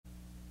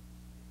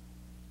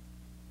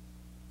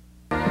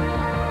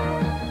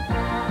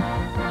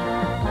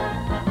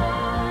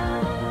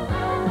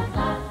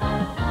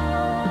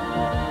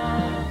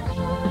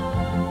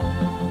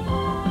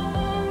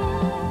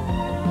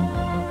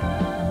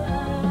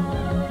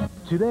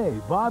Today,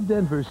 Bob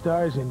Denver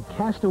stars in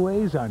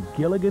Castaways on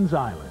Gilligan's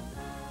Island.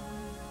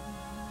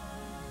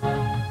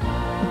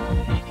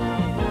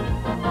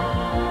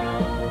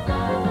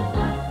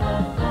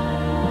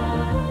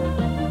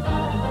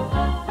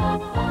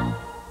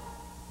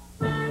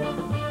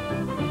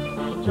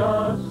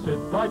 Just sit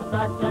right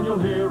back and you'll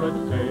hear a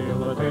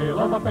tale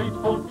of a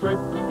fateful trip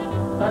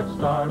that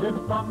started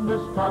from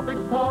this tropic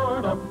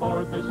port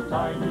aboard this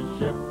tiny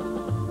ship.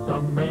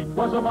 The mate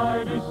was a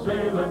mighty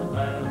sailing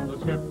man, the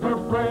skipper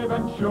brave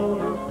and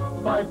sure.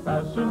 5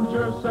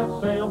 passengers set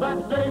sail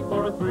that day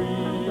for a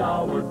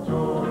 3-hour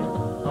tour,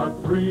 a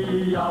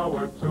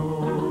 3-hour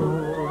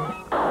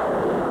tour.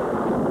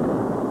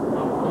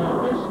 But when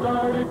they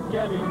started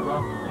getting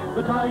rough,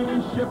 the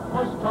tiny ship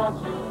was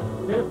tossed.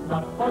 If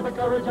not for the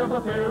courage of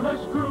the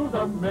fearless crew,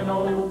 the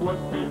minnow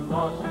would be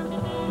lost.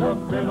 The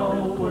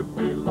minnow would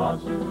be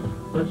lost.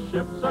 The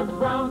ship's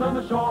aground on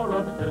the shore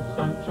of this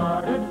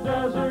uncharted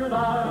desert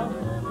isle,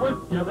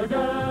 with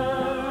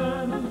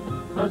Gilligan,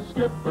 the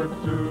skipper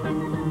too,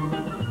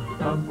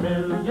 the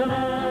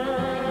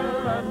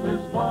millionaire and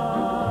his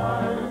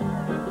wife,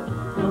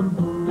 the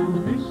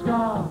movie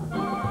star,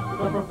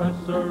 the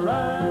professor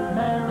and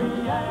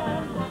Mary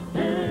Ann,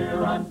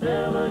 here on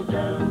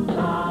Gilligan's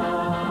Island.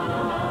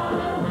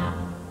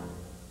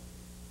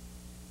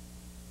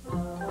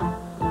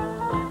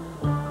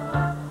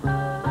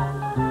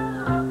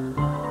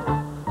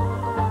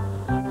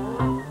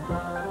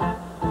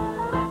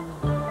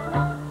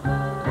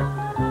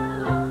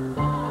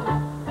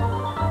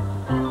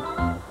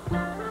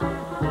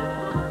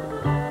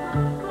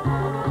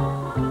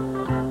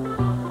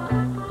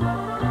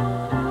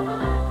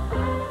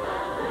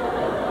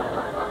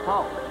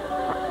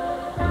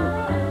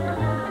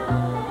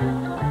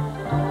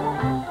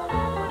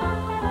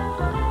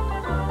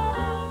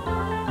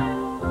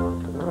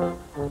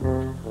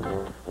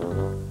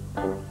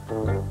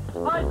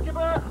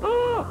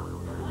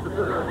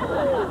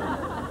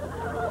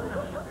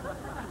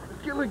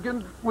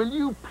 Gilligan, will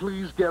you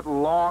please get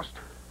lost?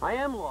 I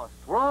am lost.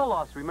 We're all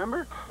lost,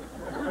 remember?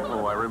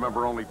 Oh, I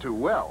remember only too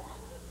well.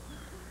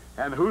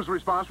 And who's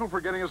responsible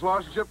for getting us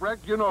lost and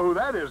shipwrecked? You know who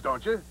that is,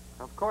 don't you?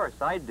 Of course,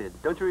 I did.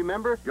 Don't you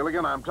remember?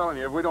 Gilligan, I'm telling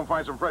you, if we don't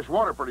find some fresh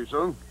water pretty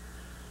soon,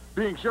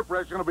 being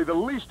shipwrecked is going to be the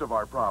least of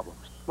our problems.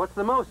 What's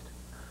the most?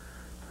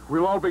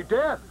 We'll all be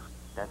dead.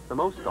 That's the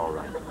most, all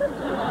right.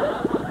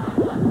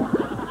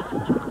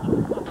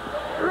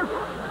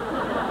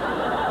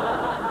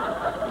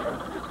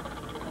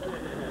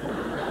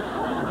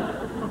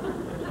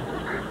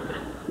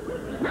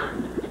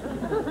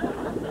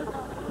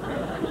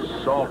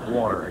 Salt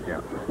water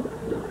again.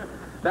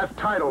 That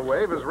tidal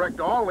wave has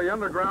wrecked all the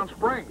underground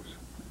springs.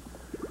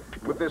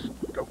 With this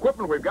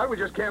equipment we've got, we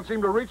just can't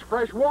seem to reach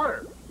fresh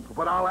water.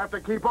 But I'll have to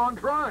keep on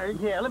trying.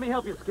 Yeah, let me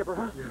help you, Skipper,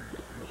 huh?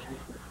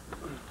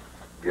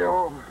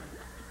 Yo.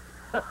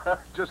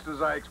 Just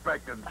as I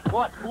expected.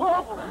 What?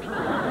 Whoa!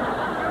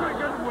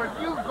 Gilligan, would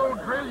you go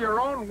drill your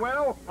own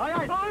well?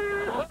 Aye,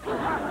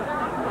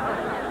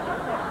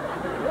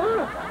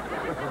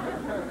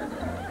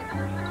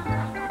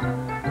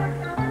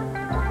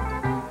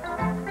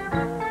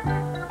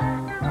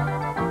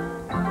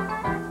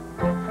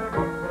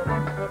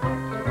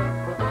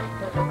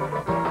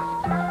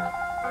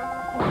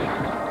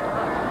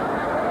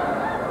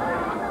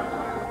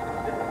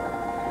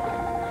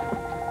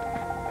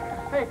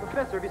 Hey,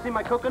 Professor, have you seen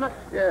my coconut?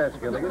 Yes,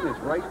 Gilligan, it's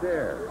right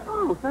there.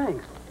 Oh,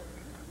 thanks.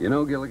 You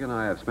know, Gilligan,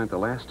 I have spent the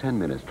last 10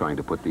 minutes trying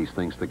to put these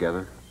things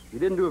together. You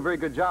didn't do a very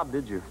good job,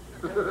 did you?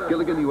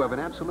 Gilligan, you have an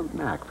absolute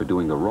knack for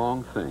doing the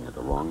wrong thing at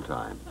the wrong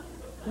time.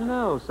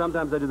 No,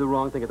 sometimes I do the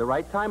wrong thing at the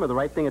right time or the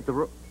right thing at the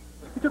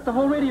You took the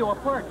whole radio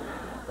apart.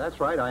 That's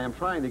right, I am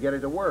trying to get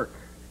it to work.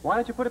 Why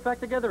don't you put it back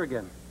together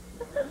again?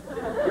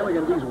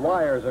 Gilligan, these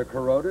wires are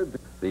corroded.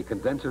 The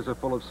condensers are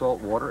full of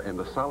salt water, and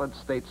the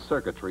solid-state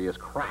circuitry is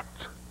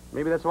cracked.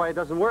 Maybe that's why it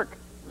doesn't work.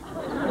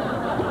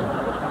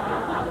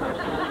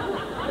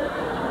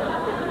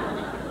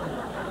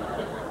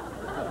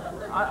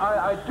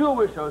 I do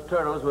wish those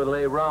turtles would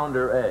lay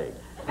rounder eggs.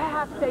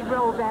 Perhaps they'd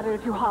roll better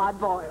if you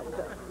hard-boiled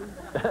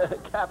them.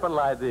 Capital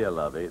idea,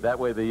 Lovey. That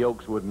way the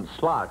yolks wouldn't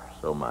slosh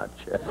so much.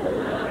 I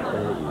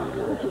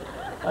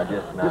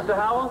just not... Mr.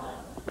 Howell?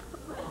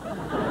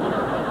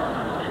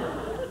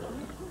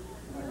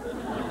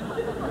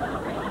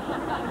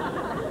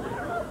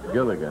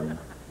 Gilligan.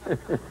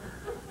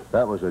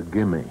 That was a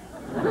gimme.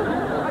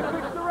 I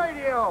fixed the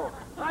radio!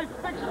 I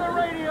fixed the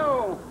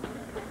radio!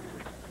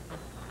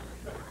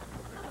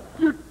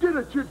 You did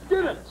it! You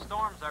did it!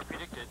 Storms are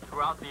predicted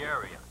throughout the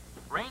area.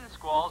 Rain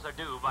squalls are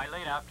due by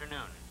late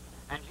afternoon.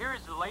 And here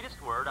is the latest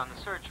word on the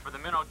search for the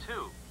Minnow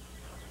 2.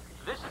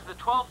 This is the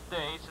 12th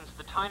day since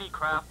the tiny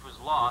craft was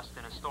lost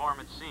in a storm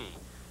at sea.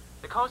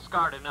 The Coast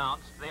Guard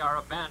announced they are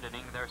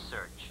abandoning their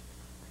search.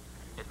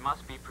 It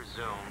must be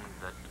presumed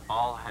that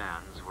all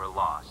hands were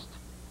lost.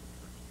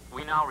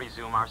 We now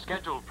resume our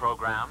scheduled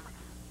program,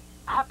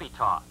 Happy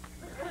Talk.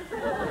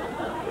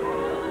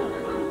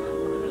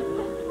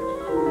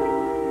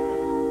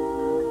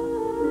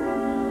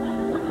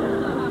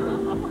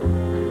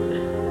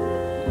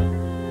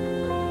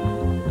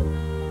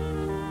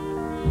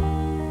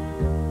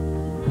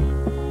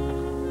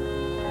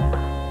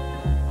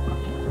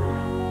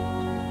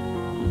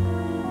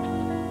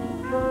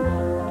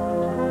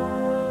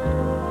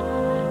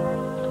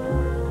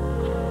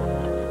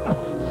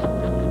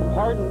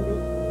 pardon me.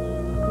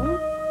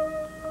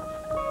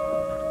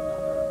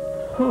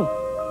 Huh?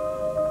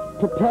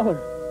 Propeller.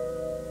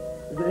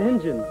 The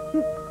engine.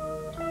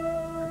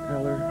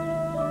 Propeller.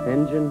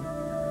 Engine.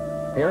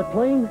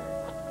 Airplane.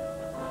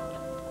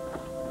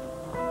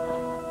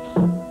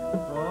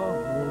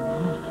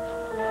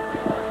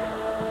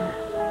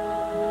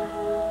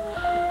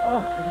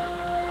 Oh.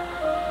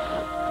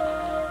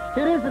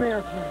 It is an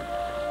airplane.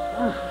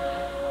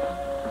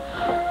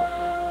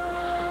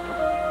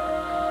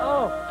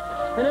 Oh,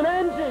 and an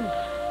engine.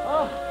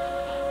 Oh.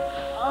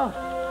 Oh.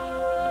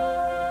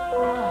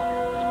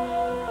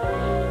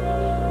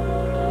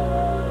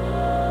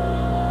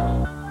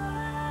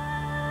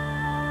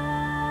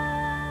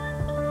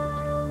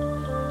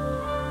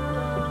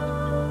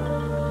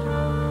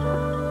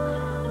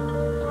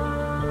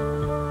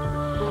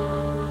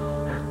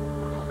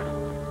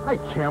 I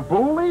can't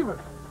believe it.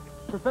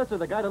 Professor,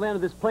 the guy that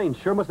landed this plane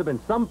sure must have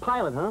been some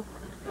pilot, huh?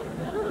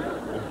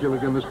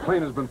 Gilligan, this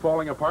plane has been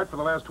falling apart for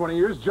the last 20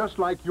 years, just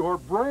like your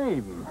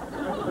brain.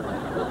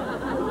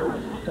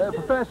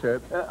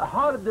 Professor,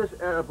 how did this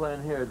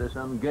airplane here, this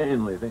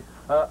ungainly thing,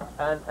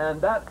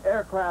 and that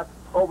aircraft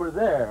over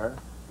there,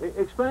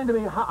 explain to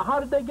me, how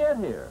did they get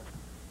here?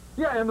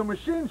 Yeah, and the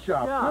machine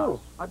shop, too.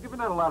 I've given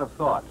that a lot of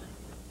thought.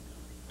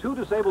 2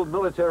 disabled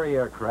military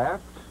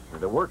aircraft,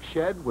 and a work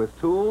shed with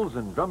tools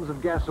and drums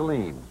of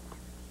gasoline.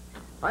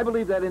 I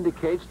believe that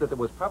indicates that there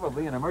was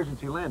probably an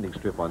emergency landing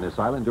strip on this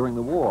island during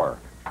the war,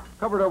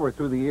 covered over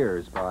through the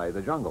years by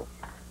the jungle.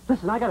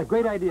 Listen, I got a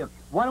great idea.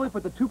 Why don't we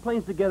put the 2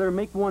 planes together and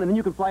make one, and then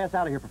you can fly us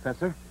out of here,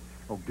 Professor?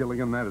 Oh,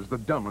 Gilligan, that is the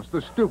dumbest,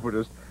 the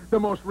stupidest, the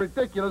most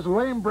ridiculous,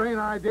 lame brain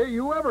idea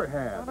you ever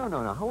had.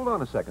 No. Hold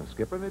on a second,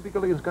 Skipper. Maybe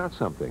Gilligan's got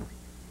something.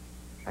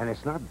 And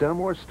it's not dumb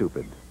or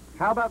stupid.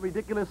 How about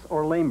ridiculous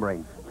or lame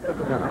brain? No,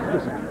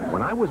 listen.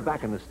 When I was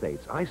back in the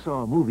States, I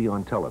saw a movie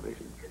on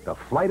television, The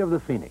Flight of the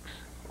Phoenix.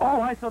 Oh,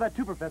 I saw that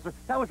too, Professor.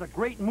 That was a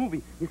great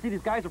movie. You see,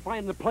 these guys are flying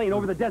in the plane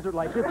over the desert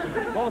like this.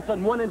 All of a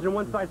sudden, one engine on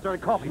one side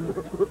started coughing.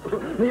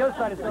 The other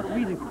side started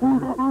wheezing.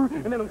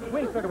 And then the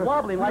wings started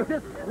wobbling like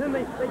this. And then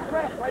they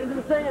crashed right into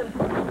the sand.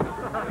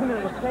 And then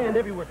there was sand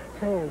everywhere.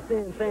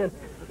 Sand.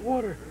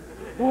 Water.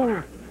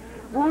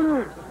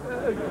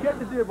 Get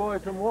the dear boy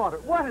some water.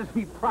 What is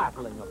he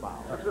prattling about?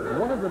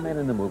 One of the men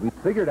in the movie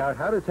figured out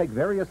how to take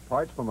various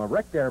parts from a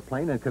wrecked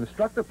airplane and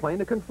construct a plane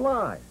that can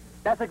fly.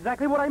 That's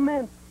exactly what I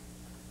meant.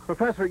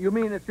 Professor, you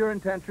mean it's your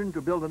intention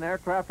to build an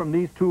aircraft from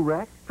these 2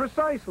 wrecks?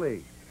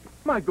 Precisely.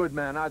 My good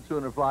man, I'd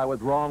sooner fly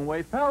with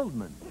Wrong-Way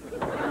Feldman.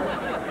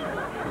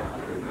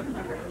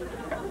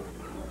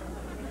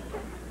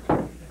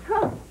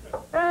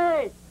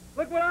 Hey,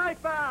 look what I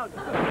found.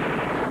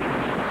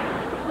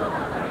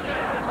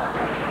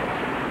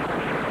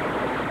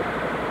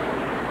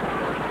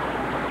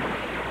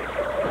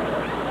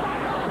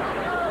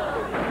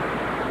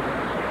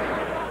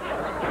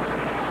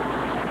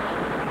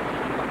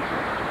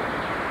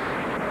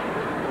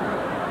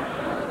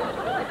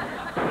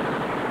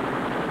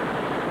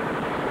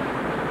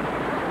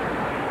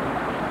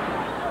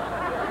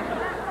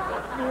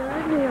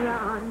 Mirror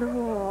on the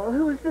wall.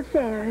 Who's the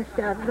fairest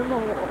of them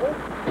all?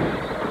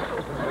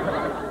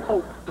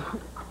 Oh,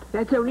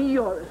 that's only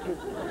your opinion.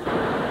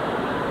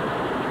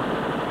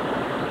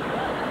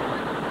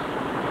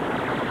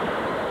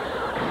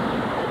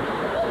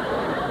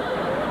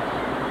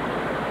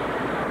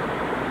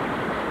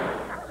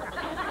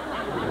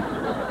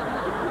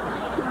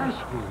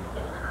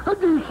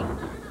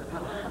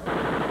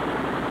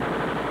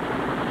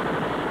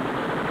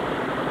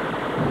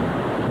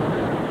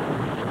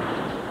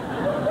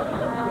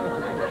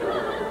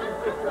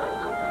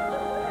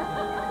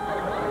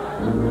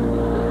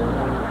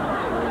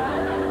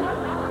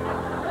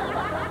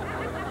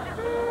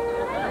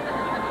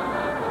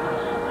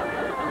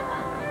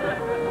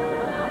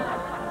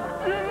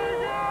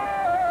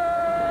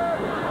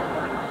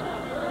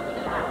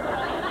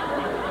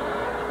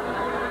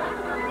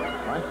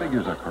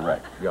 Figures are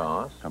correct.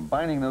 Yes?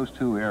 Combining those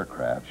 2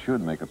 aircraft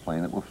should make a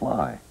plane that will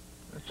fly.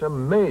 It's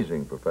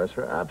amazing,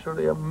 Professor.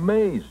 Absolutely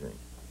amazing.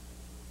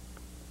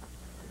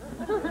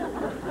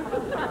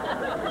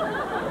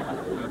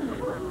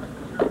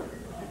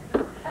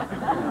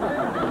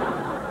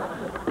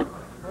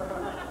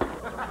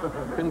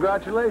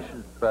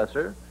 Congratulations,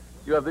 Professor.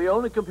 You have the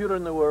only computer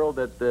in the world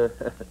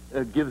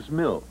that gives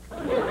milk. I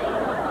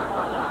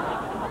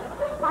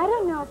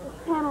don't know if this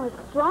panel is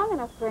strong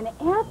enough for an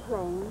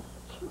airplane.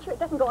 Sure, it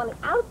doesn't go on the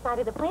outside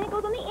of the plane. It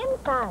goes on the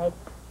inside.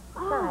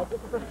 Besides,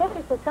 if the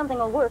professor says something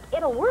will work,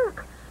 it'll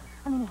work.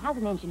 I mean, he has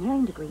an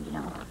engineering degree, you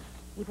know,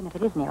 even if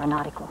it isn't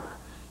aeronautical.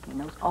 He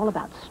knows all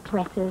about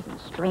stresses and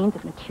strains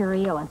of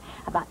material and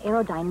about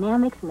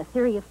aerodynamics and the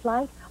theory of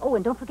flight. Oh,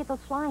 and don't forget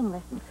those flying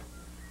lessons.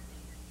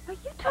 Are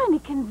you trying to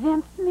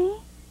convince me?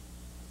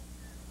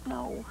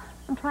 No,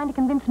 I'm trying to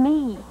convince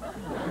me.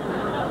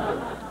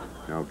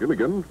 Now,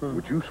 Gilligan,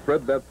 would you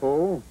spread that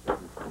pole?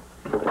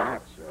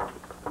 That's it.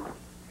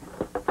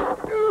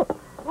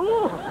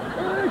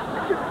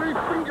 Get 3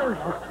 fingers.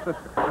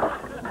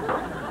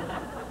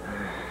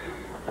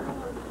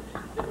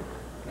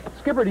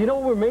 Skipper, do you know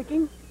what we're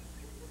making?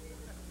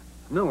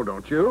 No,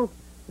 don't you?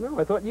 No,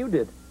 I thought you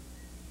did.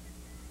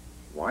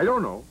 Well, I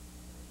don't know.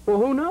 Well,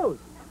 who knows?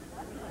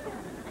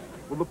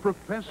 Well, the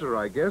professor,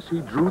 I guess.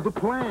 He drew the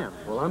plan.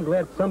 Well, I'm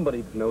glad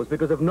somebody knows,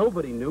 because if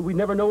nobody knew, we'd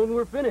never know when we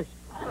were finished.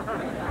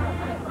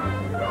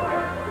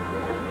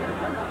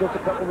 Just a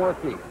couple more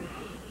feet.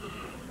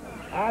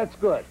 That's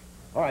good.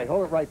 All right,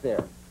 hold it right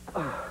there.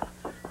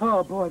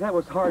 Oh, boy, that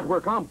was hard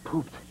work. I'm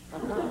pooped.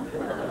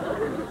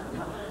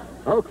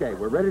 Okay,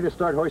 we're ready to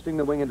start hoisting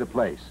the wing into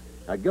place.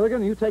 Now,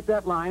 Gilligan, you take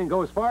that line and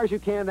go as far as you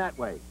can that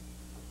way.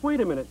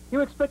 Wait a minute.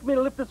 You expect me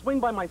to lift this wing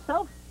by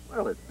myself?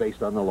 Well, it's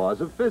based on the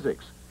laws of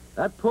physics.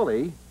 That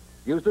pulley,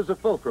 used as a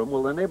fulcrum,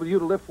 will enable you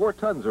to lift 4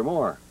 tons or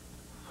more.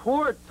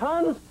 4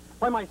 tons?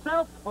 By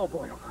myself? Oh,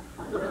 boy. All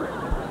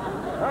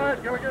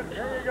right, Gilligan,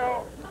 here you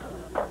go.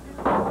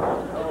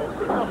 Oh,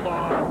 come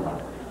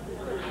on.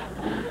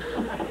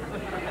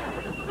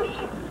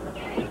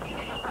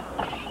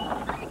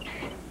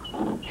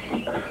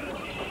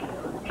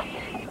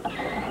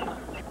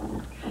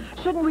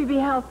 Shouldn't we be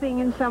helping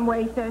in some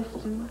way,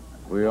 Thurston?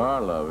 We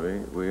are, Lovey.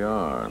 We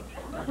are.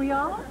 We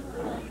are?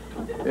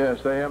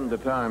 Yes, they haven't the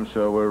time,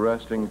 so we're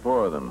resting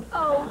for them.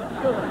 Oh,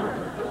 good.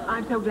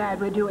 I'm so glad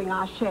we're doing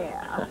our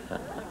share.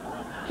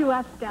 To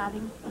us,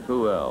 darling.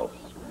 Who else?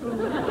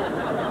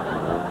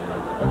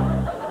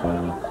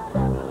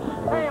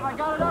 Hey, have I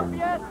got it up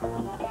yet?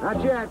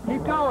 Not yet.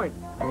 Keep going.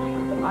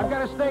 I've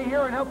got to stay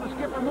here and help the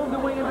skipper move the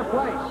wing into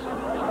place.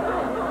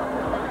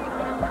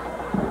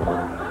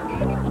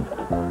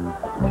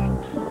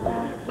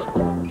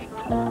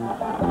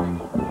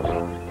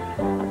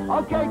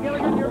 Okay,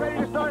 Gilligan, you're ready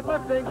to start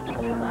lifting. 4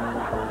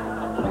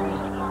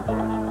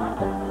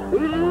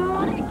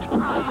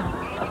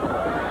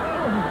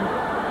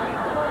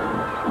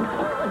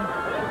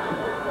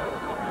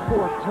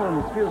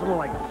 tons. Feels more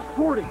like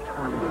 40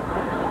 tons.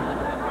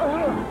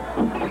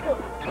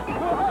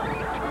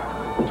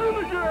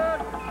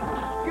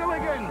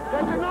 Gilligan,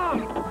 that's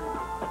enough.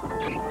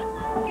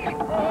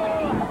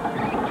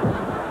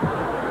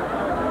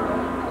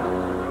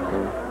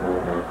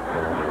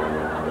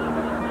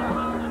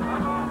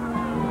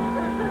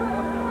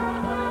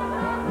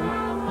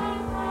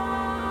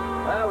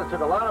 Well, it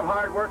took a lot of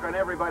hard work on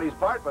everybody's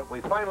part, but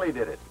we finally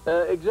did it.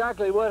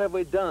 Exactly what have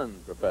we done,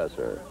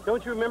 Professor?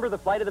 Don't you remember the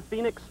flight of the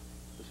Phoenix?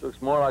 This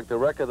looks more like the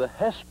wreck of the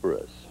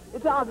Hesperus.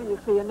 It's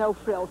obviously a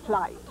no-frill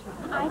flight.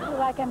 I feel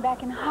like I'm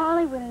back in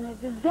Hollywood in a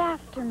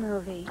disaster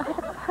movie. It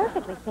looks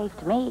perfectly safe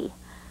to me,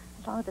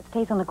 as long as it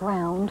stays on the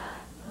ground.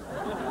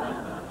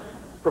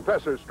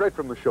 Professor, straight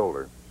from the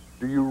shoulder,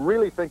 do you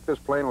really think this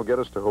plane will get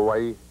us to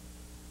Hawaii?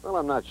 Well,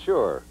 I'm not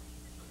sure.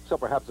 So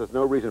perhaps there's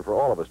no reason for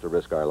all of us to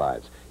risk our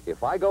lives.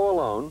 If I go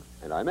alone,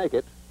 and I make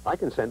it, I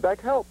can send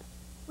back help.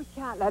 We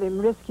can't let him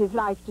risk his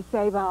life to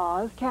save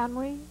ours, can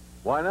we?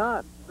 Why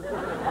not?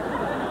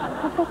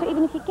 Professor,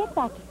 even if you get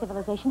back to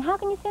civilization, how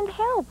can you send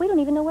help? We don't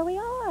even know where we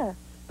are.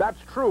 That's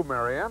true,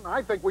 Marianne.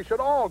 I think we should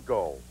all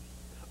go.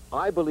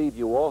 I believe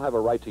you all have a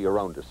right to your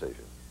own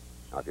decision.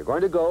 Now, if you're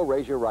going to go,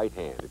 raise your right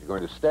hand. If you're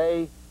going to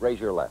stay, raise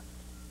your left.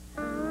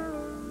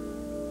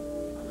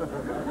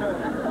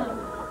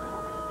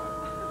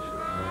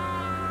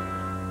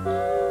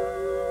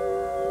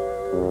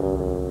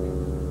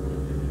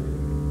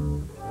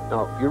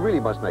 Now, you really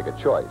must make a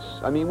choice.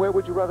 I mean, where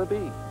would you rather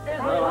be?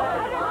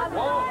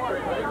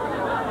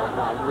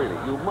 Now, really,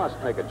 you must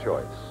make a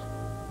choice.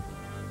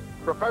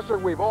 Professor,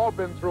 we've all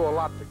been through a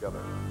lot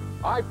together.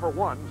 I, for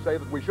one, say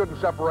that we shouldn't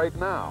separate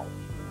now.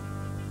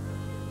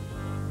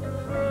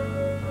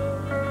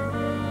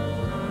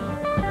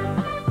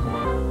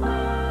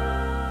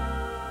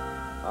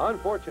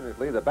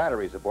 Unfortunately, the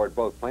batteries aboard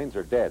both planes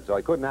are dead, so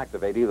I couldn't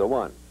activate either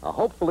one. Now,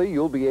 hopefully,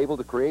 you'll be able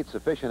to create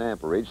sufficient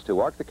amperage to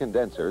arc the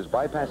condensers,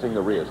 bypassing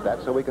the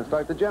rheostat, so we can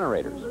start the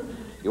generators.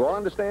 You all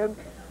understand?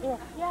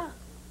 Yeah.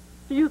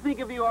 Do you think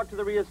if you arc to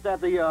the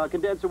rheostat, the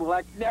condenser will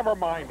act? Never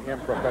mind him,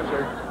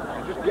 Professor.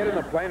 Just get in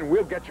the plane and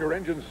we'll get your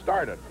engine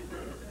started.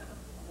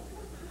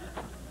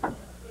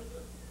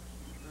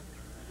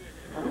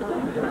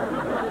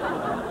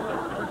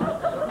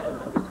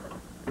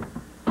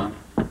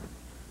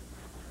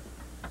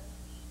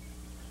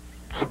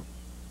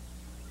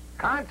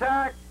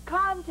 Contact!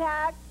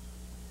 Contact!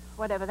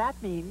 Whatever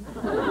that means.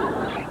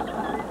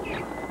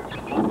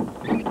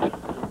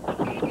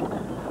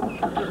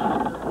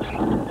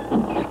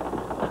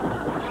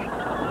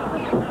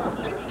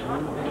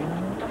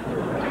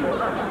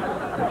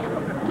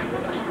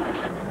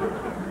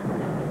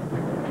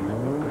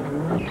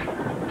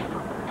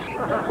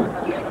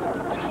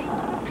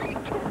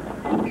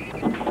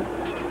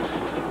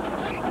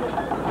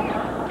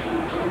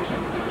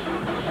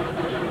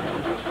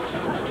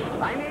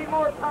 I need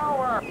more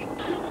power.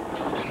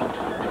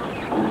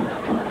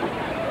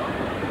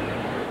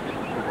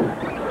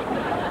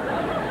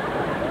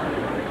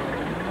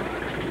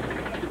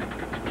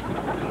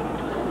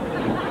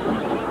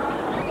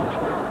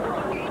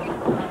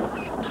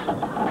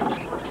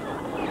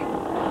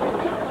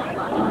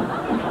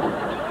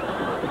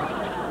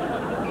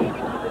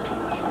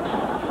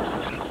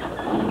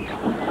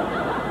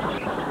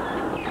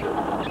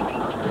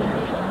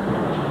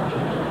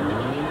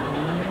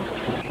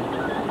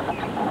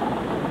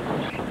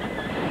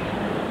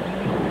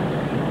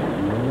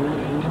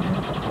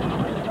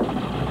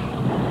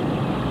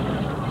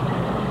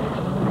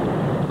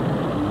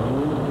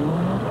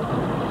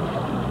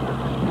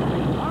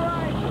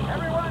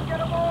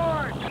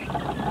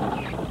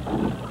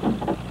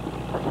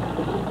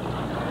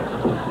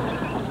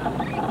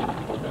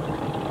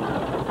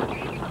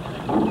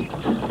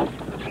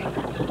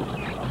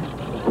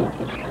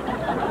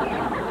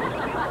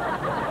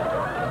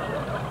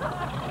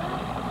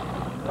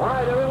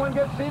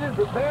 get seated.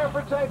 Prepare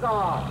for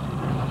takeoff.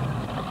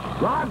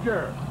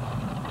 Roger.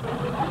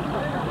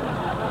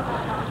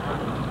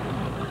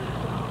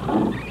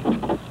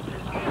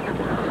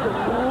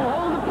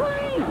 Hold the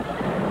plane!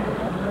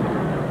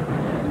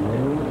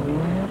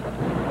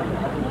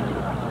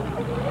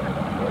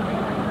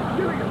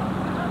 Gilligan!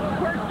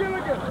 Where's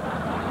Gilligan?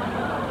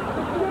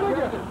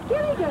 Gilligan!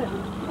 Gilligan!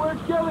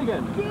 Where's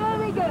Gilligan?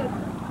 Gilligan!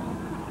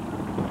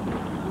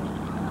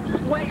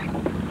 Wait.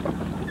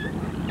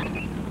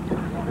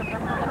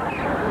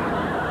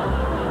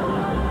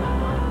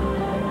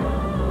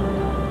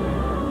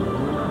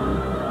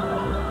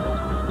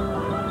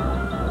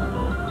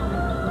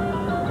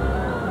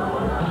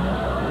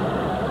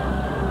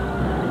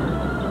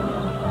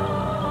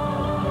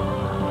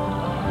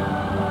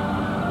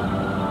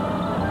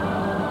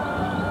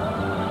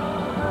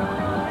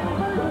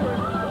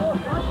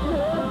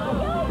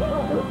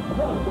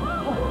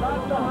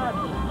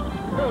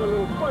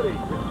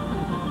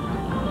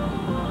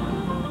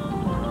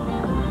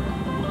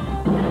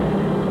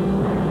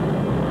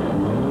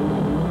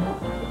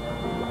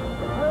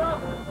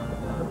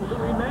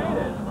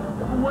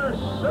 We're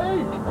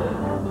safe!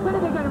 When are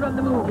they going to run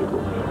the movie?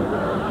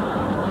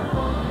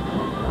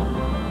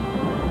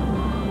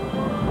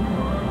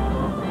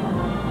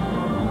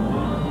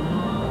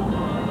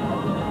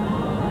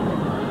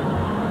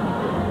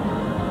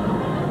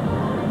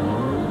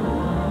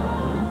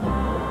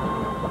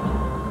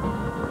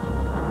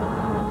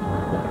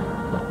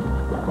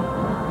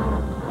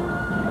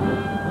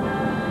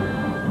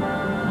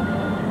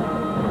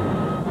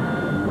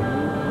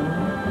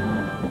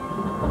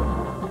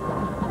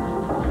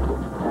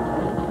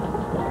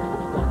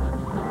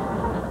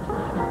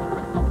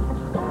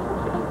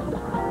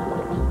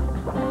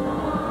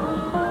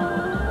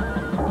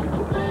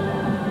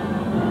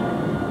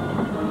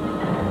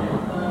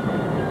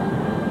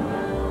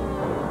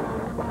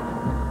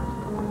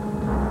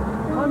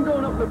 I'm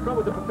going up to the front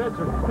with the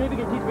professor. Maybe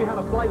he can teach me how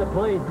to fly the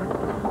plane.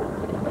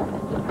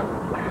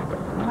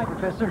 Hi,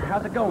 Professor.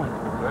 How's it going?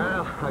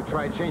 Well, I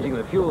tried changing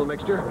the fuel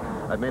mixture.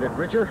 I've made it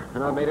richer,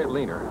 and I've made it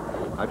leaner.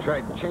 I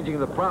tried changing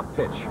the prop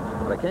pitch,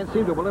 but I can't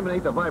seem to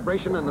eliminate the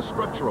vibration and the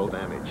structural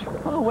damage.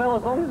 Oh, well,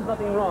 as long as there's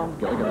nothing wrong.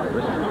 Gilligan,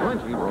 there's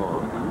plenty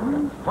wrong.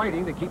 I'm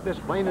fighting to keep this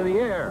plane in the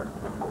air.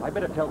 I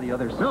better tell the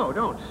others. No,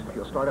 don't.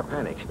 You'll start a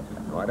panic.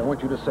 No, I don't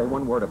want you to say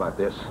one word about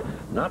this.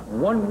 Not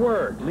one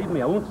word. Believe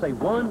me, I won't say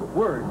one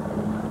word.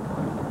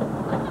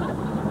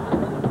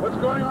 What's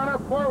going on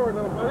up forward,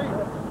 little buddy?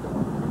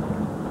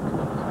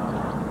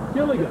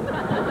 Gilligan, do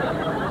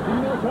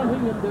you know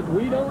something that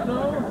we don't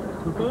know?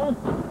 Huh?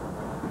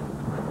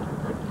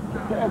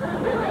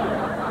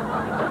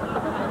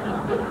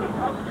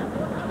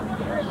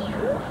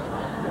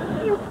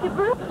 You,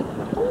 Skipper?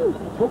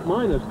 Hope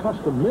mine is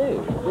custom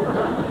made.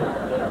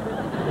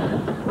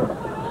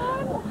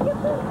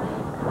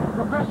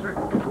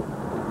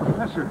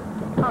 Professor,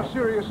 how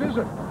serious is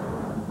it?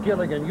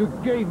 Gilligan, you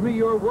gave me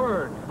your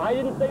word. I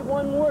didn't say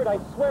one word, I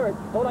swear it.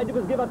 All I did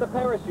was give out the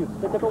parachutes.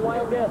 They took a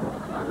wild guess.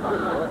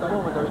 Well, at the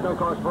moment, there's no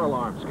cause for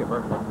alarm,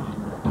 Skipper.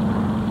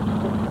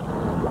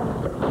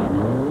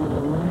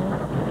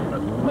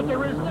 But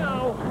there is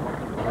now.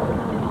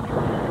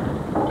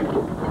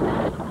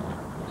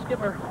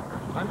 Skipper,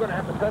 I'm going to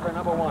have to feather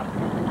number one.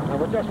 Now,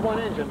 with just one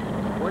engine,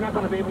 we're not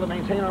going to be able to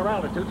maintain our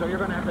altitude, so you're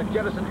going to have to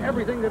jettison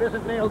everything that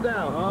isn't nailed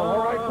down.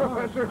 All right,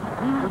 Professor.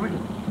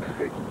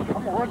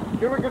 Come on,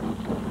 Gilligan.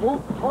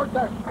 Move toward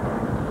that.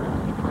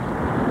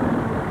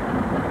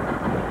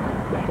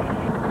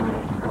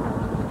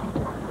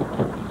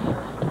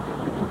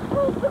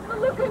 Oh, put the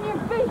look on your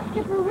face,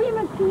 Skipper. We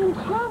must be in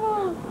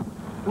trouble.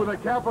 With a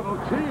capital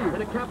T.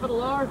 And a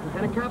capital R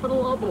and a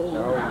capital O.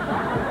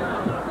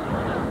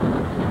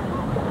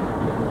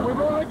 We've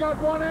only got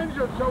one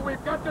engine, so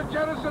we've got to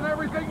jettison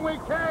everything we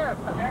can.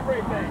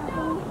 Everything.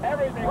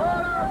 Everything. Throw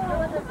it out,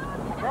 Gilligan.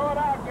 Throw it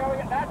out,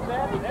 Gilligan. That's it.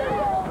 There you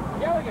go.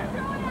 Gilligan.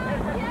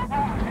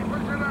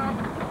 Push it out.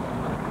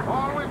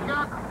 All we've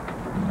got.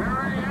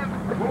 There he is.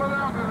 Pull it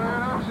out of there.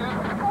 That's it.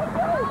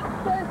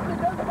 First,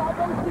 those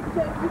bubbles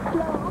exactly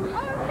slow. Oh,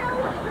 no.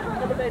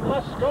 Yeah, but they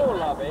must go,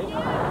 Lovey.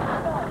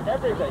 Yeah.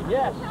 Everything,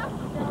 yes.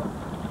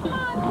 Come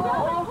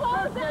on,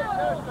 close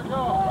has to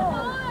go.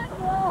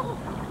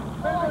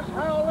 Mrs.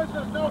 Howell, this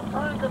is no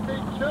time to be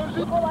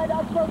choosy. Well, I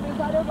don't know this.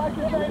 I don't like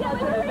to say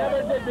much. It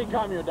never did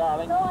become you,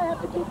 darling. No, I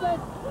have to keep it.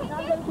 I'm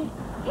going to keep...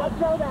 I'll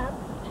throw that.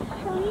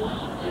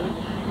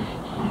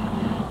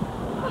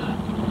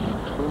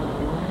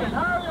 And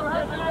how you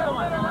have to get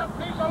rid of that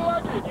piece of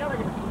luggage.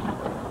 Gilligan.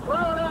 Throw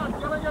it out,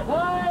 Gilligan.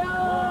 Why,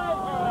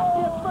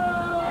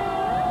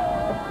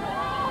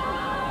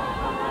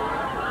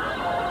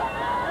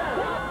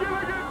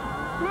 Gilligan,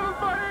 little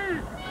buddy.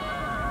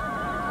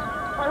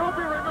 I hope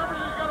he remembers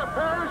he's got a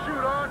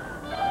parachute on.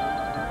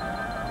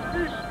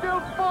 He's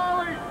still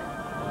falling.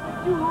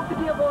 You hope the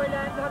dear boy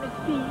lands on his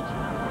feet.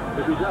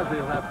 If he does,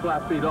 he'll have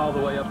flat feet all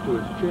the way up to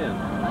his chin.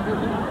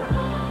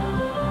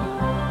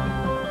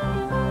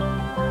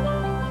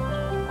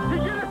 He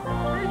did it!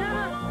 He did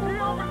it! He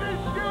opened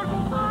his chute!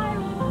 I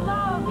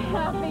love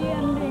happy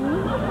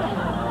endings.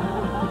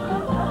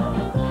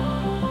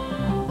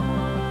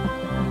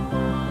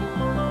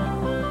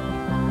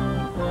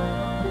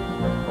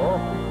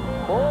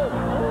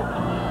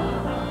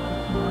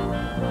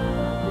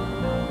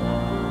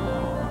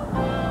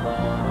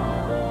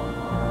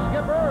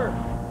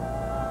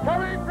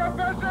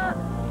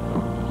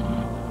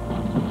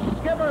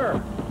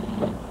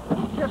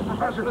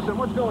 Listen,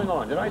 what's going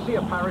on? Did I see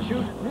a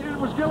parachute? It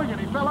was Gilligan.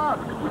 He fell out.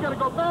 We gotta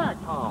go back.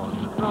 Oh,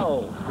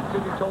 no.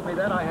 Since you told me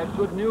that, I had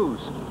good news.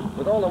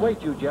 With all the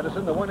weight you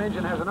jettisoned, the one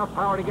engine has enough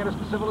power to get us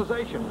to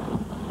civilization.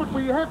 But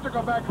we have to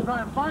go back and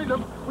try and find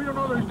him. We don't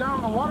know whether he's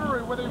down in the water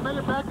or whether he made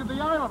it back to the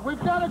island. We've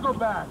got to go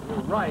back.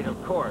 You're right,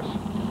 of course.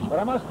 But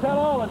I must tell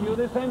all of you,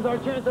 this ends our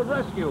chance of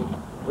rescue.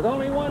 With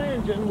only one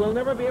engine, we'll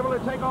never be able to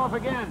take off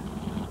again.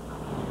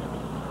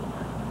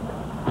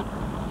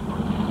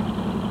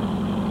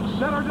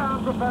 Set her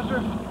down,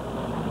 Professor.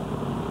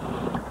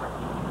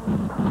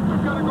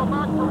 We've got to go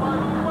back for my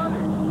little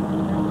buddy.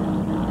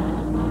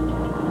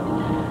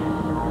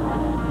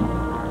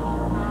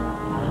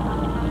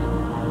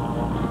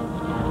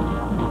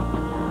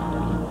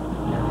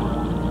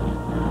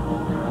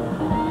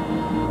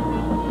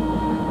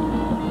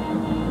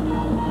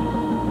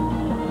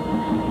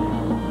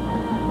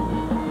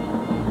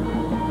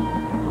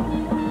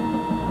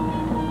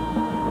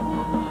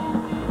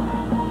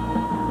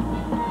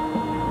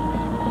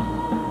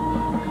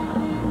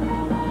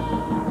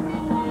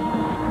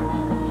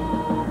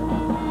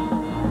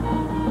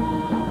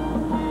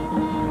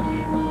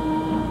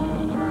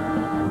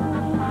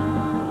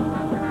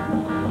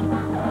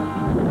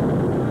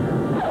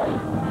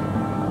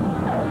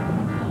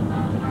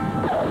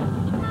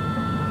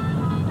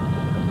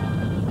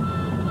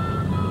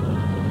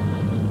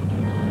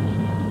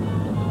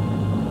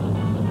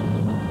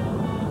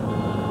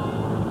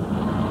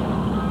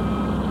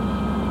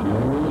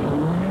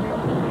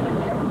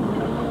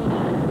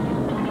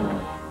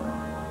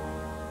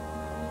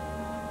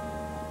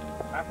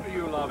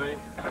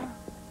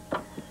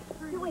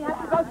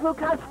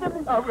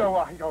 Customs? Oh, no,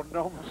 I don't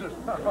know, Mrs.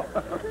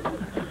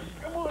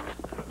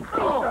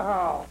 Come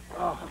on.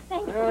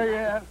 Thank you. There he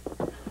is.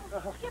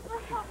 Skipper,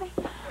 help me.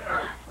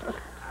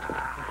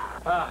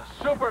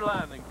 Super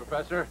landing,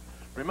 Professor.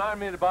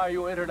 Remind me to buy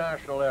you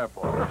International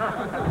Airport.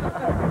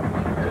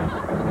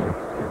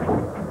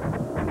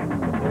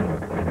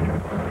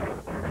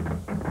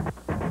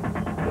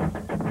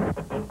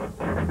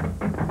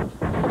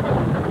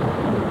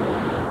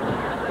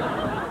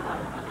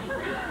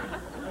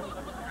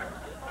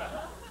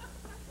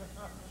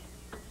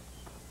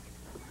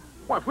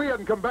 Why, if we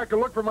hadn't come back to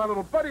look for my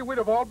little buddy, we'd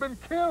have all been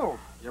killed.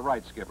 You're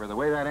right, Skipper. The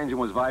way that engine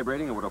was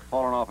vibrating, it would have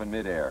fallen off in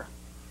midair.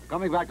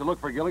 Coming back to look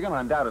for Gilligan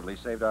undoubtedly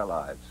saved our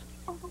lives.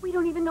 Oh, but we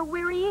don't even know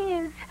where he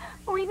is,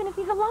 or even if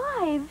he's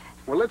alive.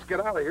 Well, let's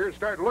get out of here and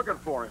start looking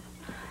for him.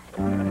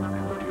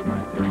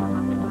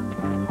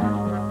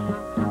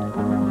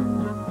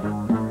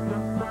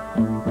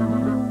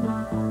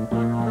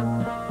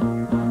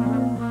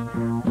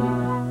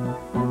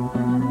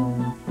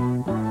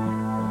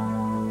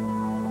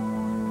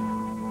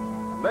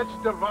 Let's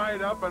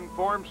divide up and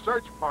form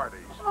search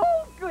parties.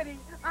 Oh, goody.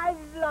 I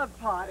love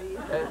parties.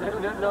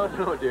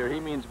 No, dear. He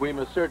means we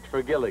must search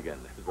for Gilligan.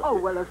 Oh,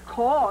 well, of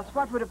course.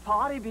 What would a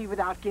party be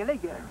without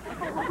Gilligan?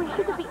 Oh, we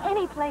could be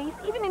any place,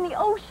 even in the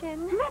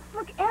ocean. Let's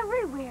look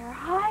everywhere,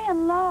 high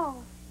and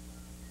low.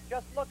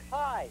 Just look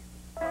high.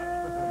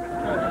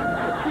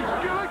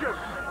 It's Gilligan!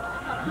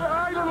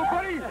 Hi, little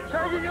buddy! He's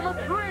hanging in the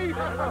tree!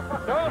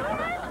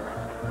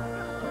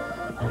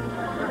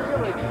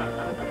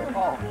 Gilligan!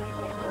 Oh.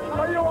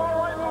 Are you all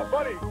right, little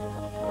buddy?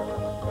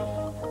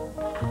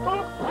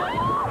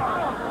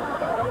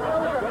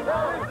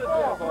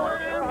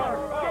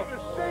 Good to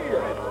see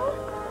you.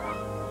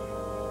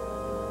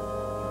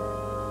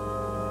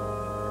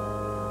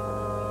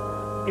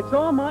 It's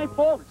all my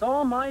fault. It's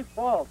all my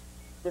fault.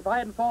 If I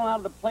hadn't fallen out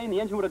of the plane, the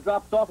engine would have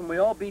dropped off and we'd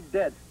all be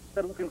dead.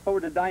 Instead of looking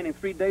forward to dying in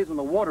 3 days when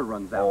the water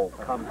runs out. Oh,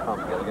 come,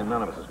 Gilligan.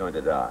 None of us is going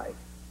to die.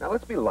 Now,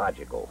 let's be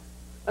logical.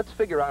 Let's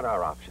figure out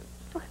our options.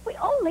 But if we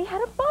only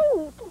had a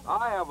boat.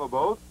 I have a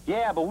boat.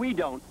 Yeah, but we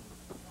don't.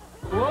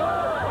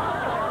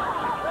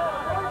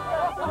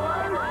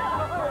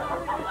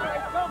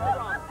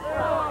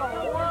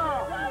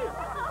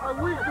 Are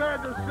we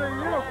glad to see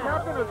you,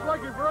 Captain? It's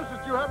lucky for us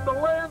that you happened to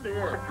land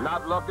here.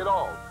 Not luck at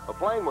all. A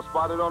plane was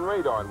spotted on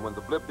radar, and when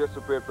the blip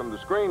disappeared from the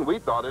screen, we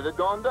thought it had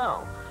gone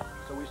down.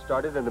 So we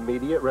started an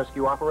immediate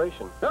rescue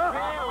operation. Hello,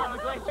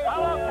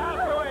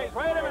 Castaways!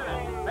 Wait a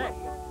minute. Hey,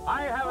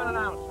 I have an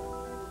announcement.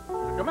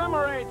 To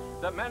commemorate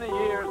the many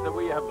years that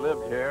we have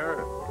lived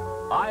here,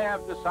 I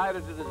have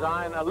decided to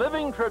design a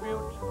living tribute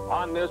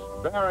on this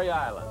very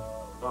island.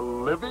 A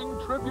living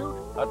tribute?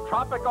 A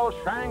tropical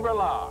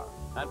Shangri-La.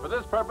 And for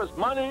this purpose,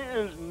 money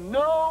is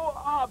no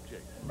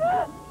object.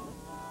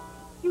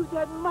 You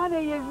said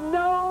money is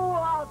no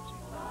object.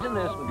 Isn't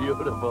this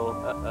beautiful?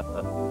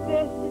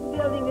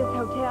 Building this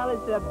hotel is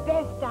the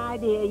best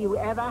idea you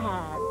ever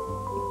had.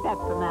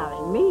 Except for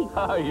marrying me.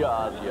 Ah,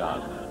 yes.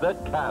 The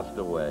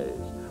Castaways.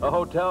 A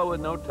hotel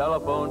with no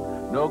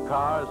telephone, no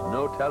cars,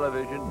 no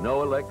television,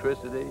 no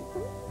electricity.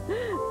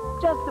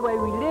 Just the way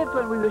we lived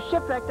when we were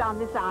shipwrecked on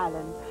this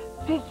island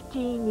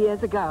 15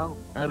 years ago.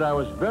 And I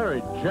was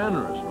very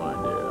generous, my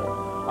dear.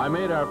 I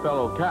made our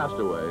fellow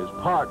castaways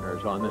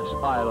partners on this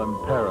island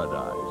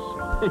paradise.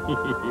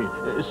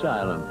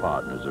 Silent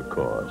partners, of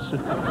course.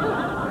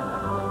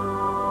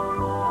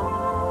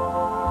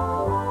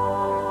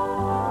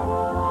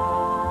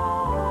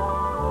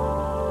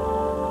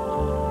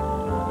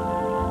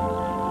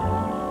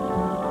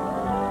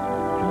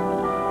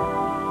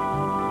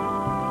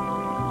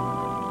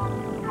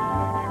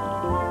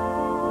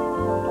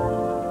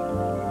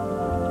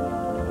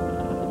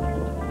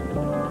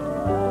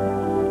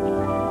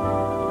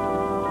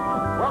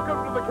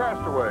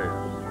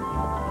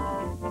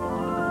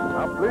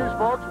 Please,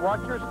 folks,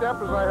 watch your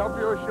step as I help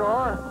you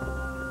ashore.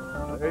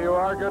 There you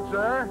are, good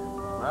sir.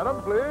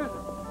 Madam, please.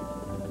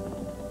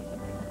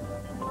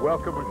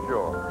 Welcome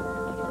ashore.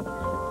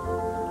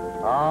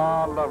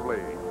 Ah,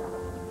 lovely.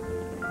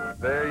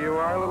 There you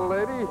are, little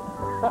lady.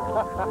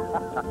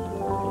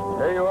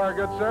 There you are,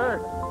 good sir.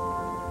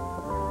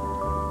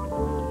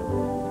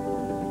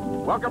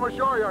 Welcome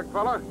ashore, young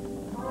fella.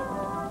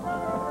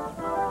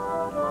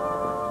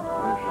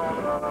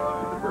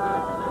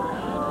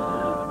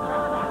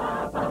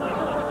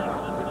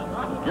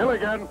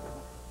 Gilligan,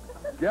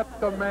 get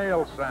the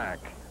mail sack.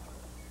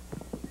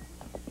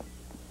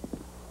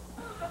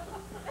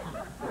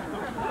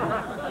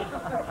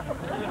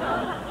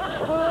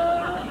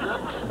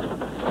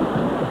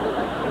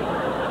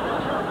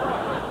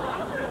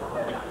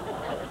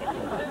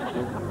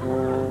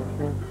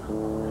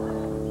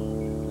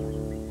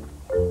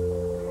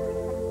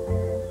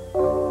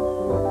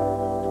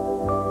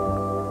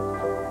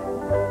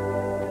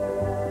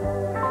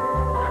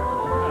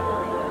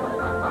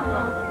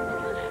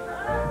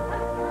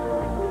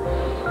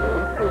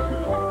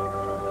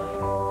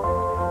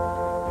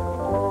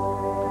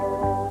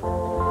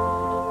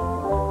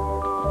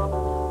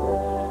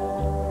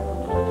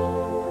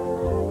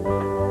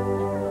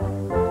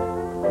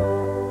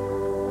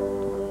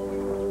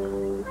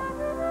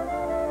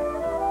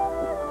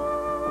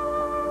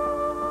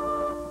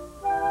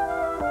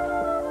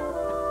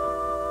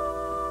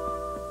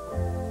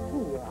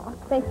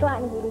 Thanks a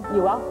lot, Edie.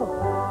 You're welcome.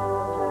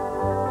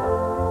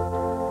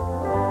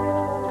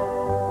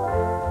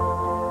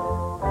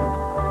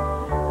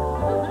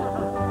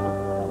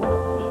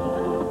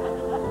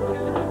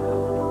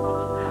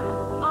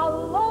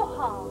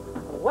 Aloha.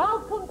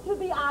 Welcome to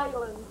the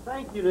island.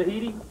 Thank you,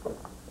 Tahiti.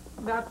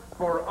 Not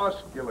for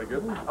us,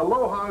 Gilligan.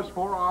 Aloha is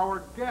for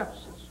our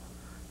guests.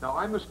 Now,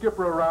 I'm the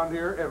skipper around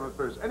here, and if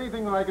there's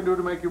anything that I can do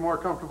to make you more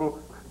comfortable,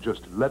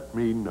 just let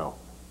me know.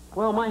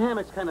 Well, my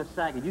hammock's kind of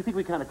saggy. Do you think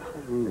we kind of...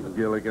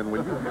 Gilligan,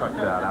 will you cut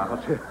that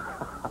out?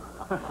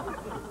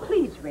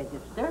 Please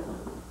register.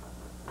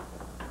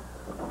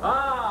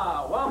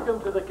 Ah, welcome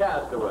to the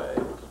Castaways.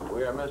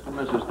 We are Mr. and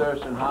Mrs.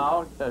 Thurston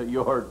Howe,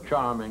 your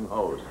charming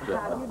host.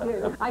 How do you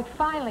do? I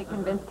finally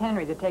convinced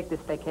Henry to take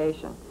this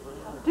vacation.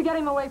 To get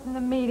him away from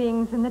the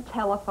meetings and the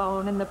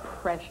telephone and the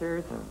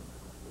pressures.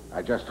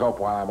 I just hope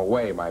while I'm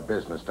away, my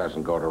business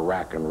doesn't go to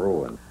rack and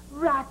ruin.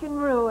 Rack and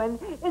Ruin.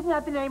 Isn't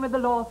that the name of the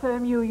law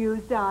firm you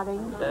use,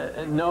 darling?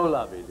 No,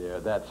 lovey, dear.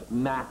 That's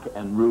Mac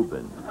and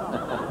Reuben.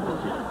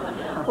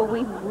 Well,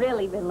 we've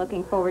really been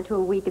looking forward to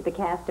a week at the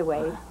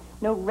Castaways.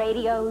 No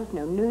radios,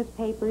 no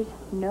newspapers,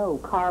 no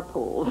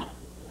carpools.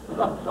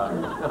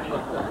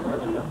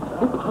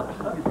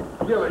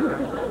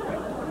 Gilligan.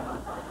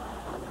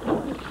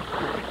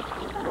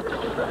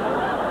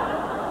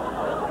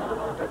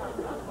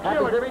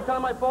 Happens every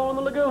time I fall in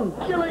the lagoon.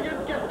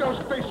 Gilligan, get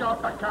those fish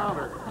off the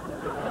counter.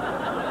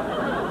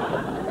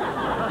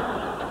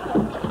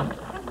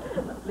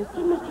 Mr.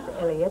 and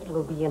Mrs. Elliott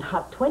will be in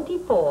hut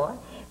 24,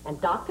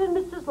 and Dr. and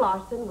Mrs.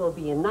 Larson will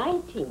be in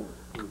 19.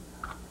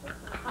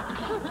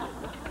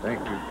 Thank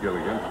you,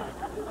 Gilligan.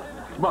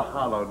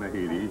 Mahalo,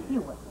 Nahidi.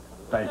 You will.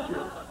 Thank you.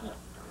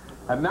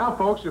 And now,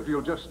 folks, if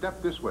you'll just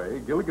step this way,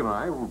 Gilligan and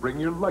I will bring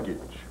your luggage.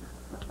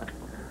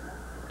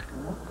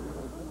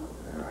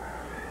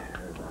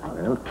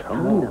 Well,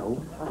 come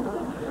on.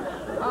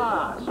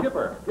 Ah,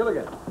 Skipper,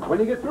 Gilligan, when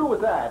you get through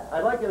with that,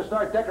 I'd like you to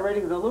start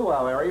decorating the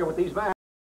luau area with these magnets.